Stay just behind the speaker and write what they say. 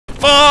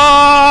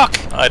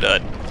I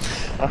died.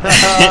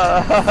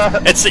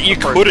 It's that you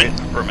couldn't,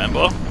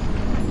 remember?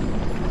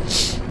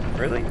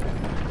 Really?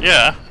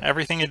 Yeah,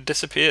 everything had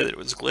disappeared, it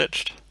was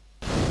glitched.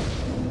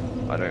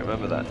 I don't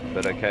remember that,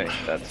 but okay,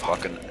 that's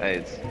fucking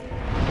AIDS.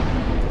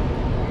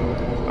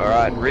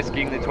 Alright,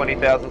 risking the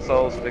 20,000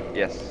 souls for...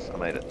 Yes, I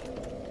made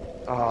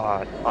it.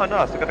 Oh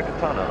nice, I got a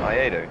katana. I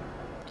ate it.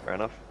 Fair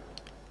enough.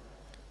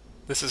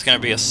 This is gonna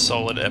be a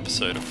solid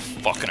episode of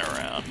fucking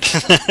around.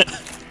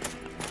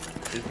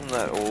 Isn't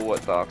that all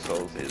what Dark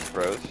Souls is,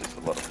 bro? It's just a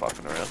lot of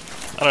fucking around.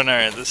 I don't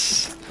know,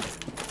 this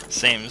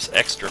seems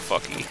extra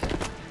fucky.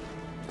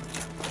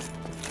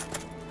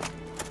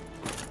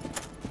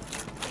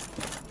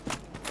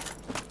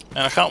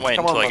 And I can't wait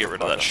until I get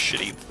rid of that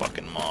shitty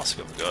fucking mask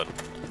I've got.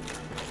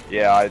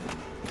 Yeah, I'm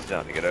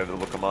starting to get over the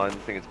look of mine. I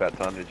think it's about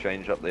time to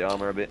change up the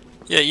armor a bit.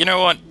 Yeah, you know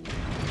what?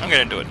 I'm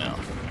gonna do it now.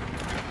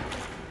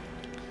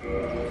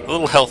 A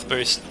little health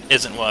boost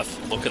isn't worth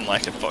looking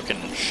like a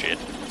fucking shit.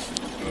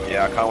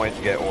 Yeah, I can't wait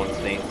to get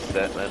Ornstein's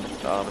set, man.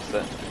 The armor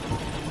set.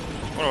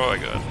 What do I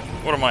got?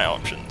 What are my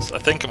options? I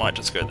think I might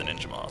just go the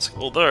ninja mask.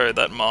 Although,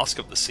 that mask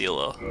of the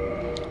sealer...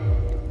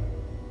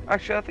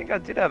 Actually, I think I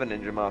did have a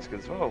ninja mask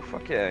as well.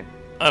 Fuck yeah.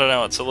 I don't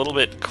know, it's a little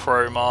bit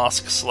crow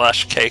mask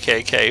slash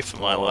KKK for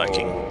my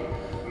liking.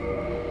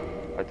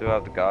 I do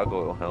have the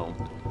gargoyle helm.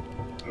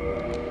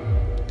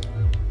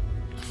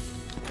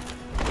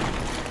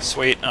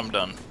 Sweet, I'm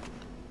done.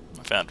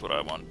 I found what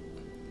I want.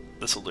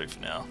 This'll do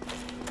for now.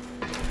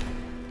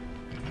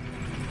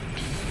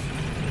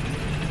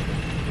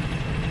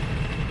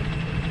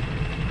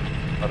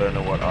 I don't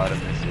know what item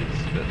this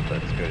is, but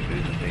let's go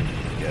do the thing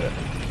and get it.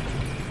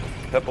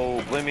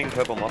 Purple, blooming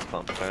purple moss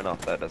pump. Fair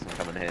enough, that doesn't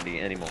come in handy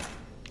anymore.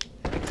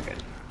 Okay.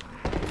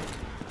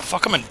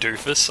 Fuck, I'm a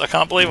doofus. I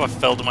can't believe I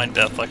fell to my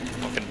death like a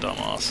fucking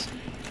dumbass.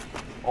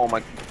 Oh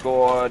my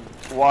god.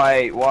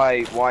 Why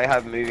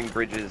have moving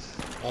bridges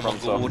Oh my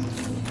from god.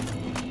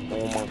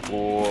 Oh my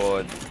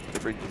god. The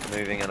bridge is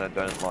moving and I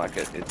don't like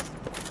it. It's...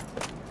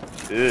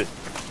 Ugh.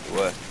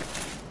 Worse.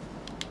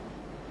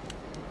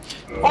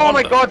 Oh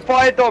my god,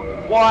 fire dog!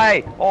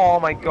 Why? Oh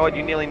my god,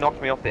 you nearly knocked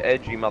me off the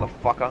edge, you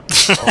motherfucker.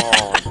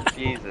 Oh,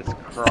 Jesus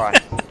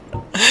Christ.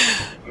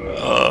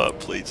 Oh, it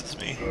pleases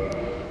me.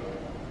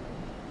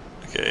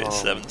 Okay, Oh.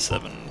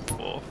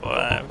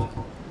 7745. Oh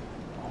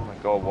my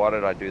god, why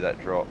did I do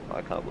that drop?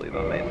 I can't believe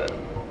I made that.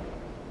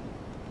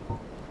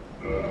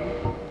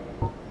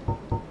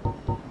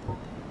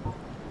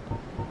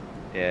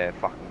 Yeah,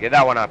 fucking get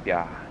that one up,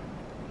 yeah.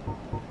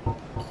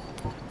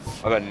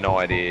 I got no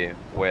idea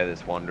where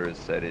this Wanderer's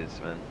set is,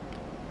 man.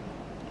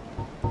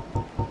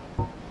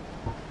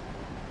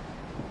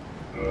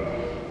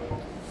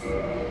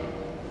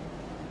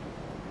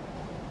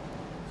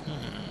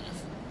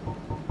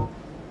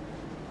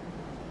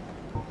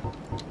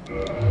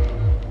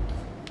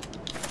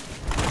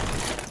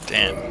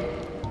 Damn.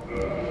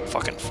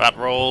 Fucking fat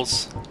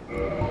rolls.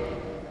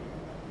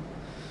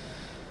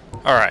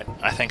 Alright,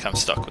 I think I'm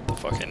stuck with the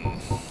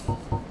fucking...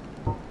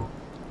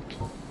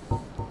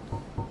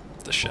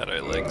 the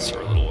shadow legs for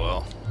a little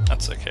while.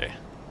 That's okay.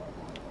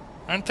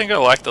 I don't think I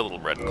like the little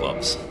red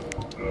gloves.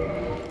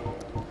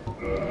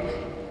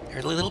 They're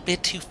a little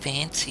bit too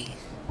fancy.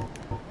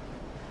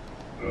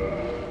 There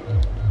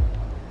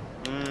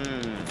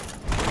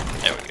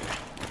we go.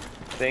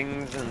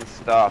 Things and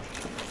stuff.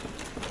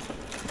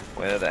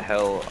 Where the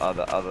hell are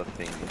the other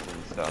things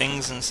and stuff?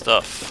 Things and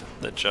stuff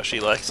that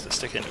Joshy likes to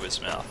stick into his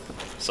mouth.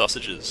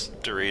 Sausages,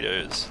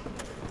 Doritos,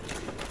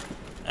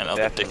 and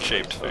other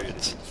dick-shaped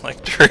foods.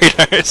 Like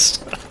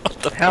Doritos.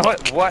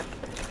 What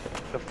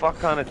the fuck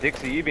kind of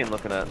dicks have you been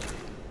looking at?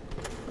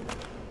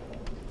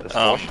 The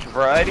squashed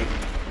variety?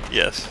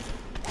 Yes.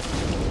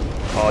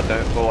 Oh,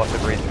 don't fall off the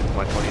bridge with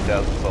my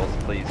 20,000 souls,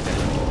 please, man.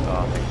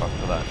 Oh, thank fuck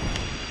for that.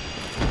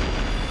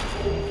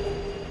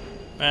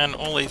 Man,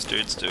 all these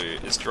dudes do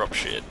is drop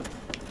shit.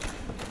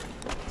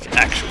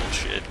 Actual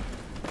shit.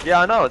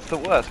 Yeah, I know, it's the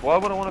worst. Why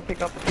would I want to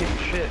pick up a piece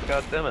of shit?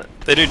 God damn it.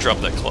 They do drop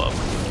that club.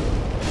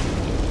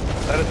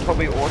 That is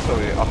probably also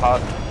a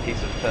hard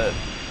piece of turd.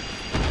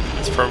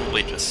 It's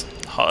probably just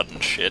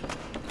hardened shit.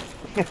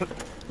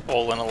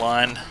 All in a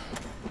line.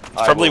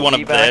 It's probably one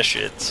of their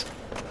shits.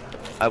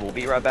 I will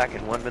be right back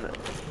in 1 minute.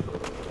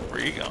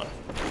 Where are you going?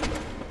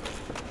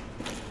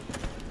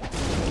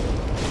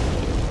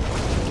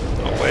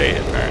 Away,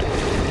 apparently.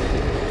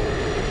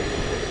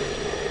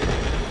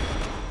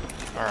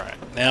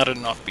 Alright, now to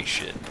not be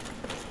shit.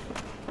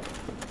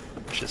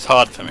 Which is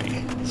hard for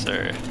me,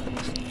 so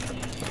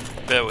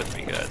bear with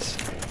me, guys.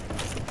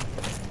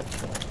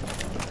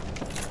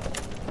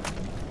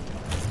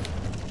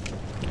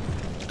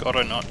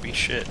 Gotta not be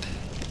shit.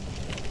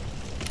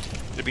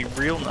 It'd be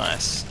real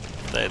nice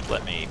if they'd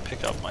let me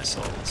pick up my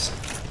souls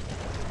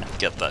and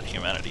get that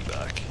humanity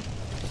back.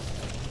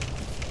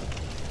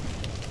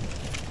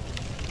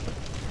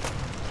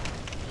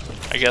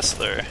 I guess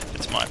though,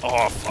 it's my...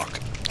 oh fuck.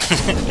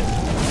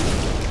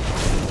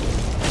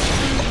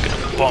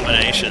 Fucking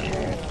abomination.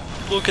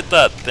 Look at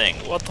that thing,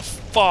 what the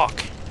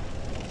fuck?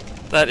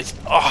 That is...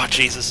 oh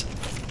Jesus.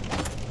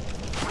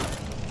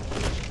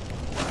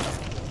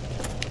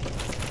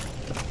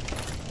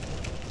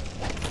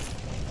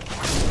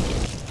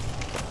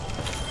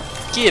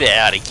 Get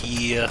out of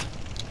here.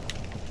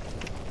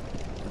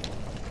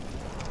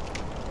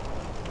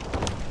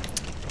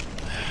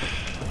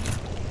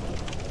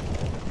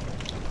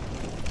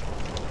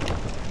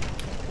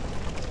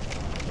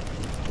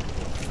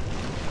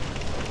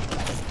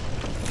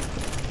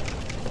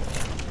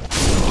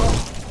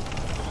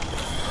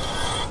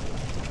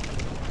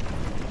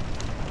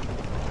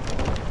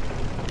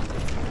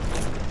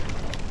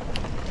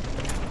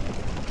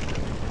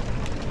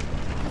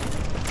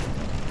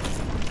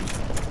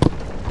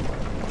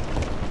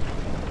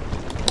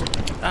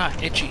 Ah,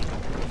 itchy.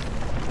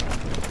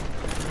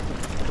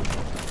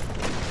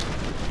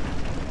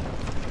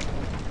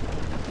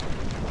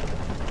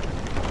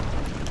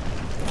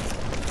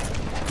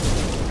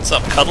 What's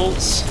up,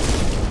 Cuddles?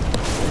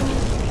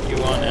 You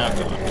are now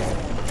gone.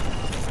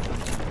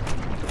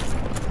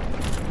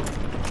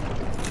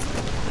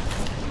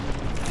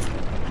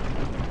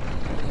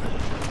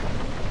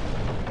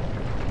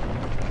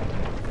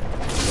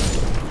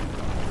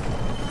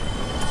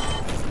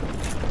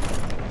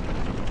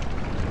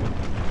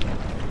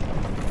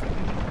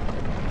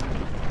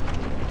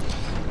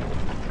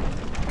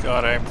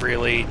 God, I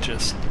really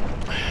just...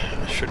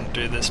 I shouldn't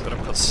do this, but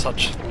I've got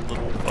such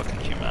little fucking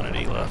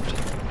humanity left.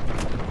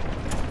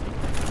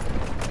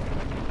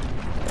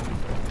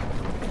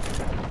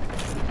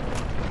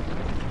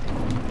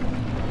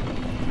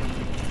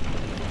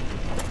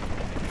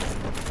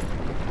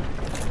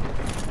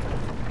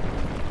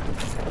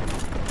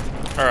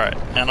 Alright,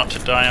 now not to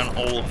die on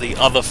all of the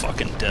other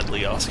fucking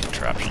deadly ass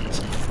contraptions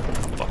and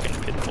fucking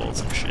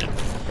pitfalls and shit.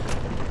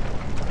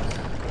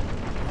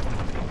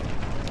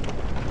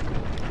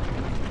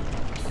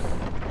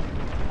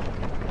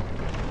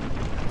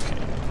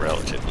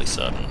 Relatively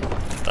certain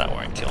that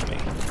won't kill me.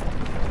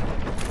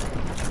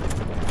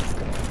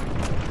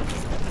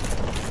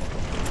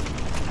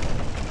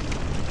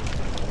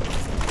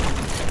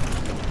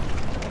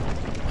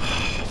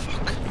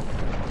 Fuck.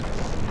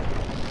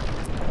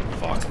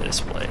 Fuck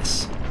this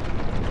place.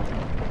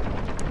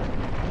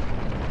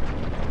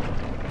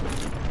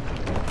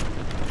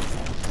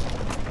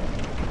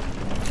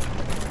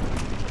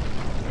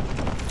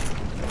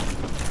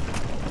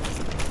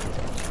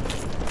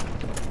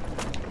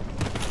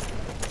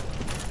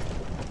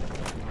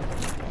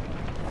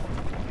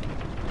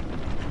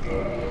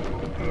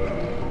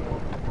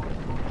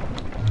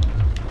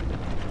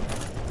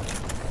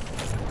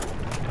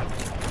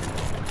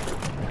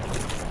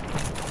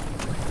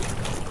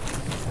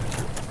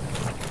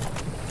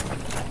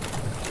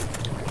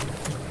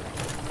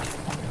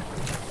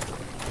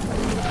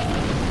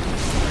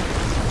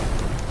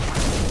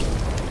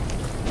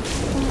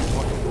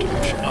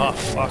 Oh,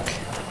 fuck.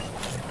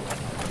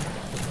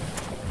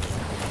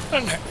 I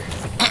don't know.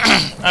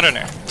 I don't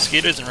know.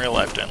 Mosquitoes in real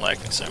life don't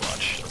like me so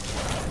much.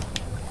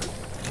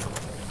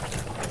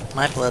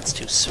 My blood's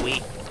too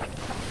sweet.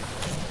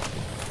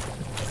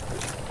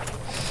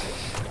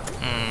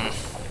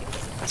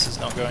 This is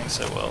not going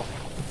so well.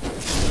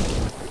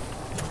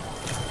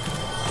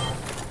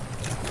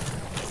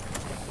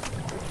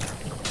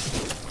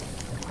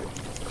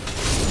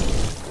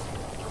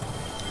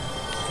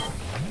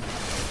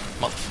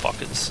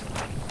 Motherfuckers.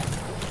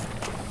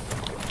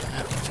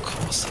 And of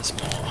course there's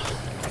more.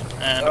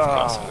 And of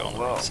course I'm going on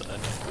the side.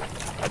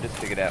 I just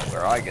figured out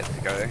where I get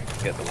to go.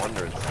 Get the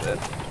Wonder instead.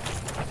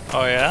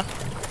 Oh yeah?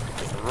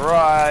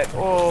 Right,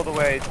 all the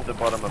way to the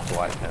bottom of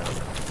Blight Town.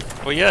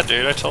 Well yeah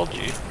dude, I told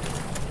you.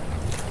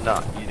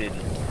 No, you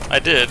didn't. I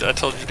did, I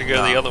told you to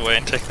go the other way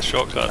and take the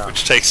shortcut,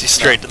 which takes you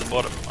straight to the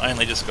bottom. I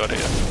only just got here.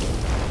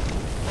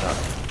 No.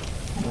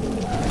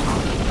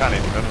 Can't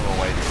even remember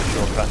my way to the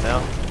shortcut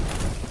now.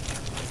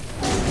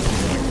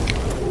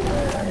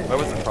 Where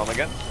was it from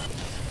again?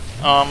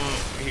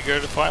 You go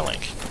to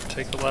Firelink,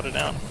 take the ladder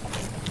down.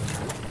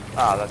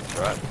 Ah, that's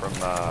right, from,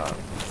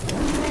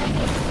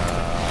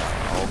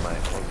 old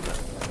mate, wasn't it?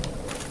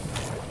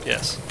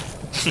 Yes.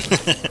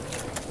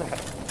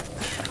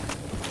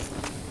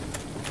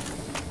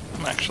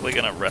 I'm actually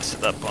gonna rest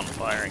at that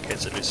bonfire in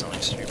case I do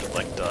something stupid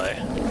like die.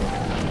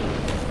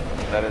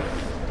 That is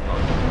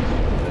not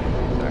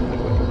exactly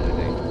what you're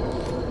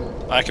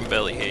doing. I can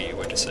barely hear you,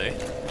 what'd you say?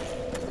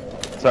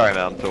 Sorry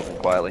man, I'm talking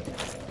quietly.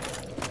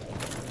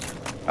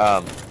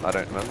 I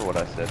don't remember what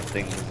I said,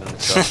 things and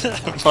stuff.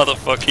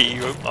 Motherfucker,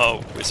 you are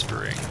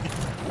whispering.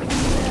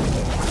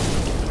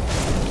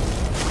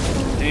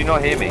 Did you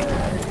not hear me?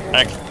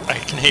 I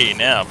can hear you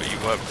now, but you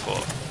were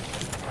before.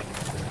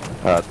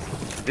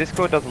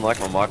 Discord doesn't like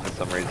my mic for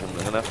some reason.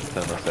 I'm gonna have to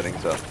turn my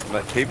settings up.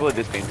 But people have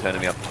just been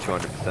turning me up to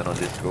 200% on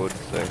Discord,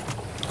 so...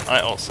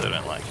 I also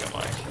don't like your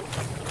mic.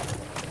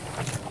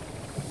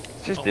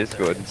 It's just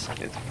Discord. It's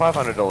a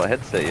 $500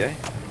 headset, yeah?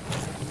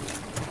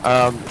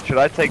 Should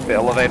I take the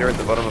elevator at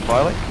the bottom of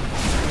Firelink?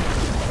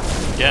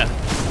 Yeah.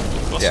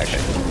 Of course Yeah, you okay.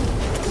 should.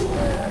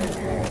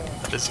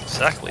 That is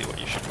exactly what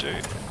you should do.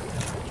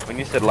 When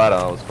you said ladder,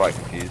 I was quite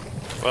confused.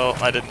 Well,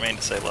 I didn't mean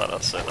to say ladder,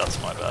 so that's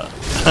my bad.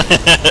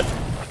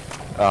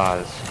 Ah,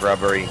 this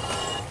rubbery.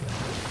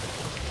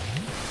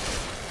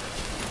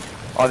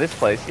 Oh, this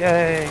place,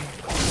 yay!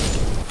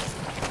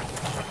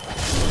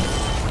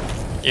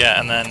 Yeah,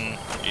 and then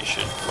you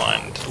should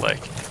find,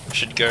 like, you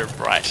should go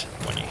right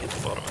when you hit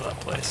the bottom of that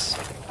place.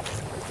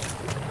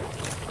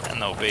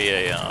 And there'll be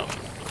a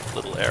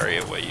little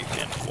area where you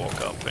can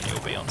walk up and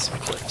you'll be on some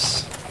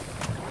cliffs.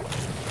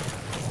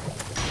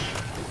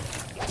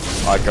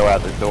 I go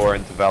out the door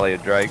into Valley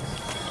of Drakes.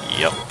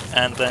 Yep,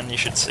 and then you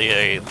should see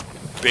a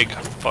big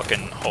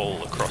fucking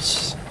hole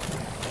across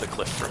the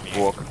cliff from you.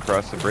 Walk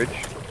across the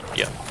bridge.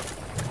 Yep.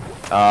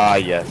 Ah,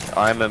 yes.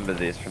 I remember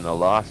this from the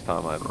last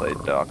time I played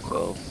Dark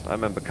Souls. I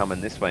remember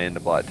coming this way into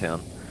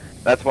Blighttown.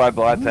 That's why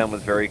Blighttown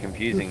was very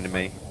confusing to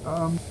me.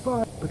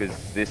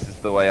 Because this is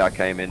the way I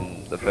came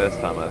in the first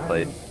time I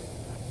played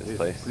this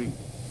place.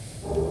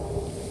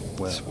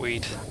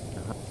 Sweet.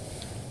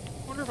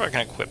 I wonder if I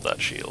can equip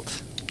that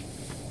shield.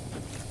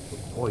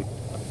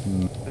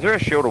 Is there a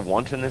Shield of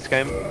Want in this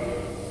game?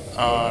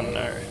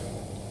 No.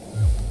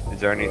 Is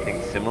there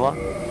anything similar?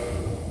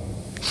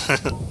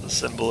 The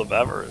symbol of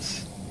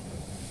avarice.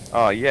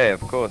 Oh yeah,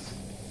 of course.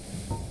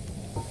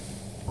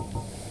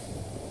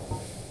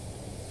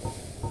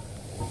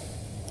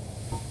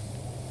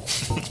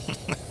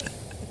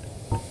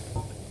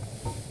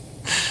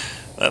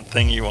 That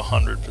thing you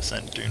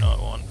 100% do not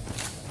want.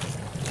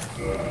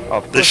 Oh,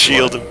 of The course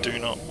shield you of do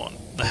not want.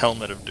 The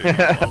helmet of do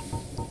not want.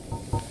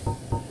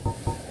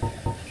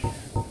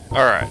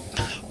 Alright,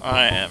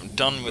 I am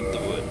done with the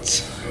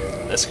woods.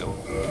 Let's go.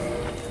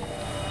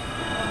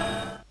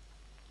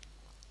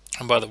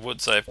 And by the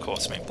woods I of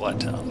course mean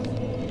Blighttown.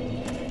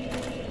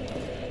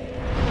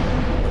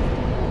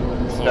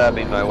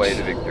 Stabbing my way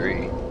to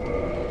victory.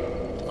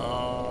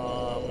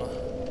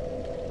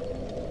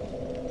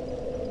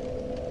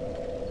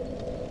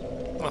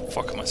 Where the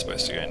fuck am I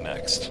supposed to go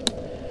next?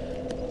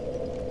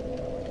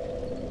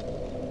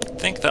 I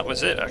think that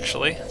was it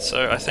actually.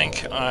 So I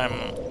think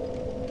I'm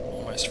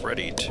almost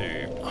ready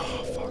to...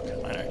 Oh fuck,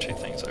 I know 2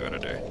 things I gotta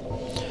do.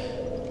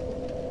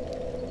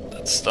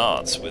 That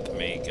starts with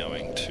me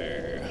going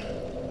to...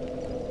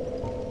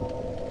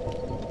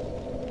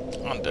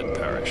 Undead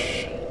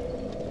Parish.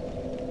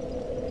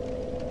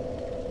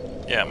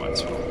 Yeah, might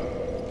as well.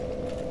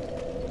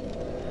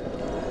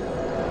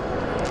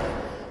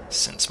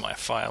 Since my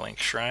Firelink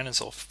Shrine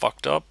is all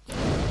fucked up.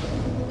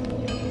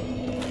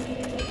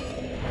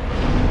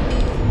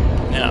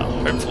 Now,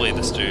 hopefully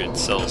this dude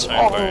sells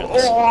home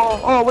bones.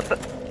 Oh, what the...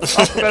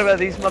 I forgot about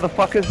these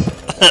motherfuckers.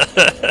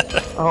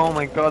 Oh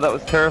my god, that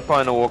was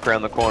terrifying to walk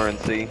around the corner and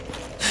see.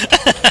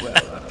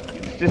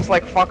 Just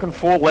like fucking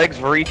 4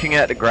 legs reaching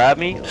out to grab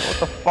me. What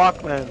the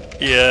fuck, man?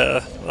 Yeah,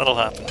 that'll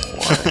happen.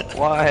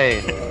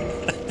 Why?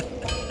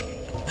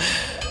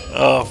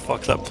 Oh,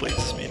 fuck, that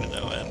pleases me to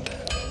no end.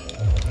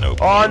 Nope.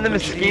 Oh, and the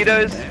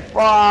mosquitoes.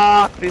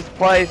 Fuck, this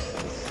place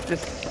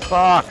just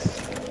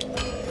sucks.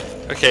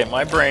 Okay,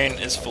 my brain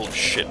is full of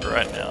shit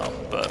right now,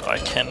 but I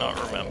cannot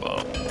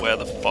remember where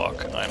the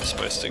fuck I'm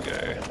supposed to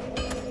go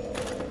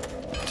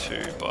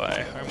to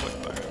buy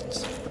Homewood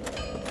Bones.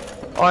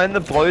 Oh, and the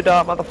blow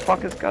dart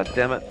motherfuckers, god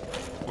damn it.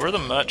 Where are the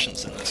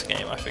merchants in this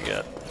game? I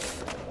forget.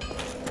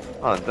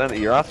 Oh, don't,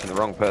 you're asking the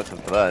wrong person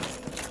for that.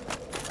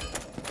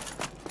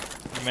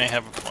 You may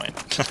have a point.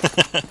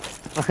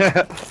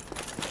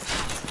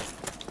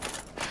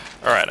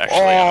 Alright, actually...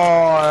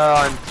 Oh,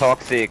 I'm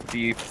toxic.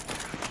 You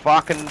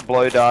fucking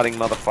blow darting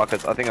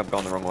motherfuckers. I think I've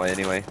gone the wrong way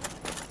anyway.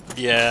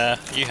 Yeah,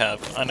 you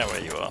have. I know where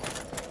you are.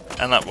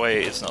 And that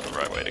way is not the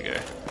right way to go.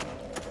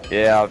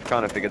 Yeah, I've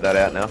kind of figured that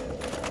out now.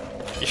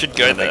 You should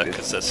go there,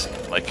 because there's,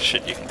 like,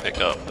 shit you can pick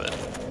up, but...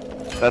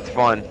 That's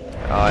fine.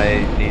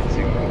 I need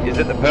to... Is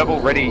it the purple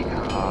ready?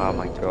 Oh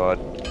my god.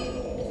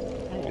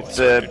 Ooh, It's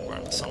so the good we're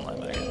on the sunlight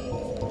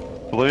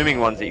maggot. blooming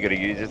ones that you gotta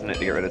use, isn't it,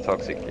 to get rid of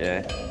toxic?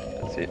 Yeah,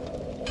 that's it.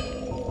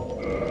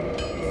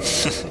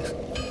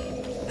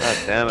 God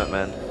damn it,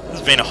 man.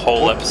 There's been a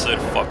whole episode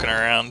of fucking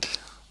around.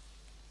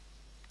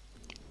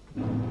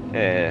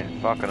 Yeah,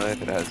 fucking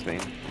oath it has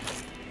been.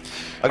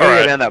 I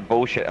gotta go down that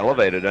bullshit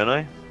elevator, don't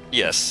I?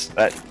 Yes.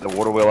 The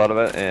water wheel out of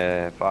it?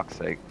 Yeah, fuck's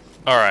sake.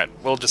 Alright,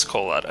 we'll just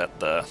call that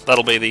at the...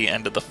 That'll be the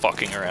end of the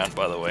fucking around,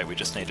 by the way. We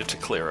just needed to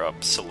clear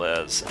up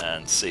Solaire's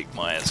and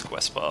Siegmeyer's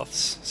quest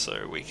paths,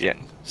 so we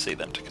can see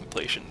them to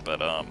completion. But,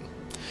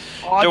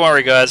 don't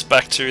worry, guys.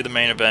 Back to the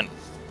main event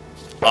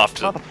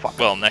after...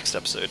 Well, next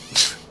episode.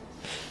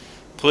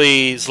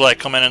 Please like,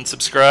 comment, and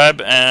subscribe,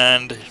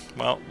 and,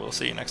 well, we'll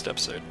see you next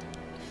episode.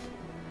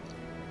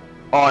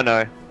 Oh,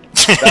 no.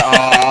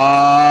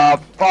 Oh,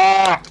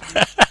 fuck!